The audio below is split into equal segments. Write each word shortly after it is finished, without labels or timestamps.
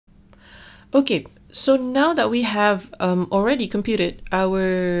Okay, so now that we have already computed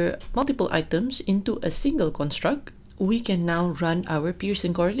our multiple items into a single construct, we can now run our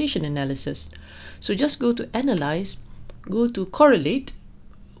Pearson correlation analysis. So just go to Analyze, go to Correlate.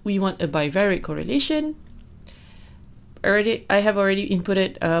 We want a bivariate correlation. I have already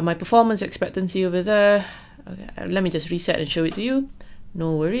inputted my performance expectancy over there. Okay, let me just reset and show it to you.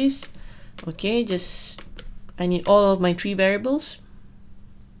 No worries. Okay, I need all of my 3 variables.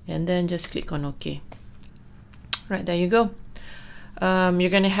 And then just click on OK. Right, there you go. You're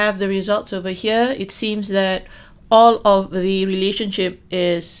going to have the results over here. It seems that all of the relationship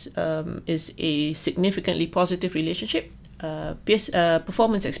is a significantly positive relationship.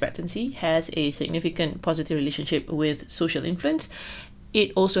 Performance expectancy has a significant positive relationship with social influence.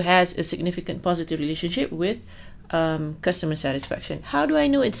 It also has a significant positive relationship with customer satisfaction. How do I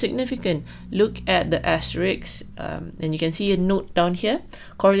know it's significant? Look at the asterisks, and you can see a note down here.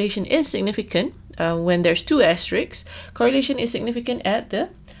 Correlation is significant when there's 2 asterisks. Correlation is significant at the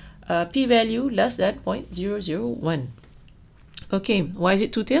p-value less than 0.001. Okay, why is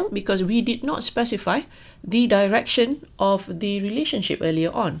it two-tailed? Because we did not specify the direction of the relationship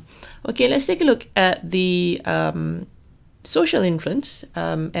earlier on. Okay, let's take a look at the social influence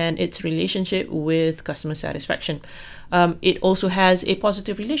and its relationship with customer satisfaction. It also has a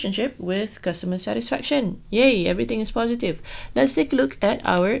positive relationship with customer satisfaction. Yay, everything is positive. Let's take a look at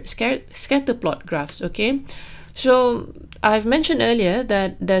our scatter plot graphs. Okay, so I've mentioned earlier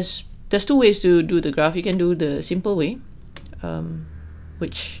that there's 2 ways to do the graph. You can do the simple way,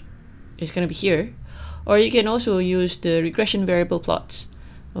 which is going to be here, or you can also use the regression variable plots.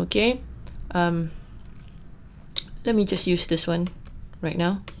 Okay, let me just use this one right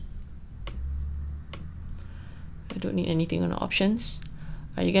now. I don't need anything on the options.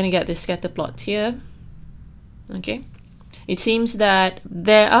 You're going to get this scatter plot here. Okay, it seems that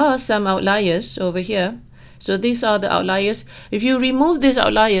there are some outliers over here. So these are the outliers. If you remove these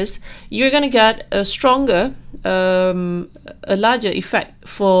outliers, you're going to get a stronger, a larger effect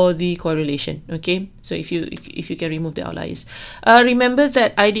for the correlation. Okay, so if you can remove the outliers, remember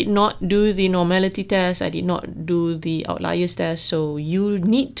that I did not do the normality test. I did not do the outliers test. So you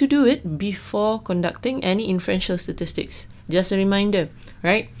need to do it before conducting any inferential statistics. Just a reminder,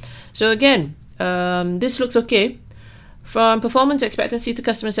 right? So again, this looks okay. From performance expectancy to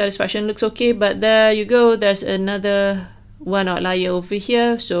customer satisfaction looks okay, but there you go. There's another 1 outlier over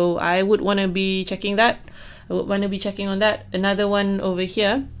here. So I would want to be checking that. I would want to be checking on that. Another one over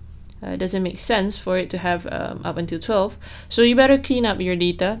here. Doesn't make sense for it to have up until 12. So you better clean up your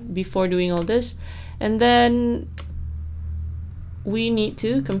data before doing all this. And then we need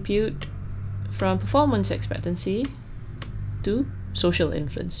to compute from performance expectancy to social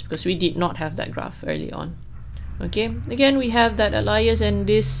influence, because we did not have that graph early on. Okay, again we have that outliers, and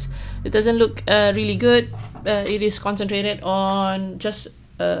it doesn't look really good. It is concentrated on just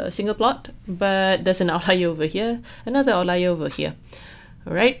a single plot, but there's an outlier over here, another outlier over here.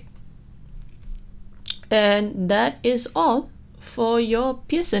 All right, and that is all for your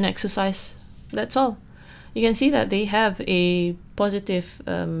Pearson exercise. That's all. You can see that they have a positive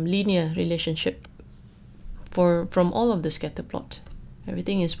linear relationship from all of the scatter plot.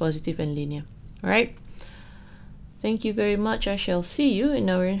 Everything is positive and linear. All right. Thank you very much. I shall see you in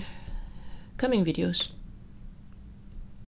our coming videos.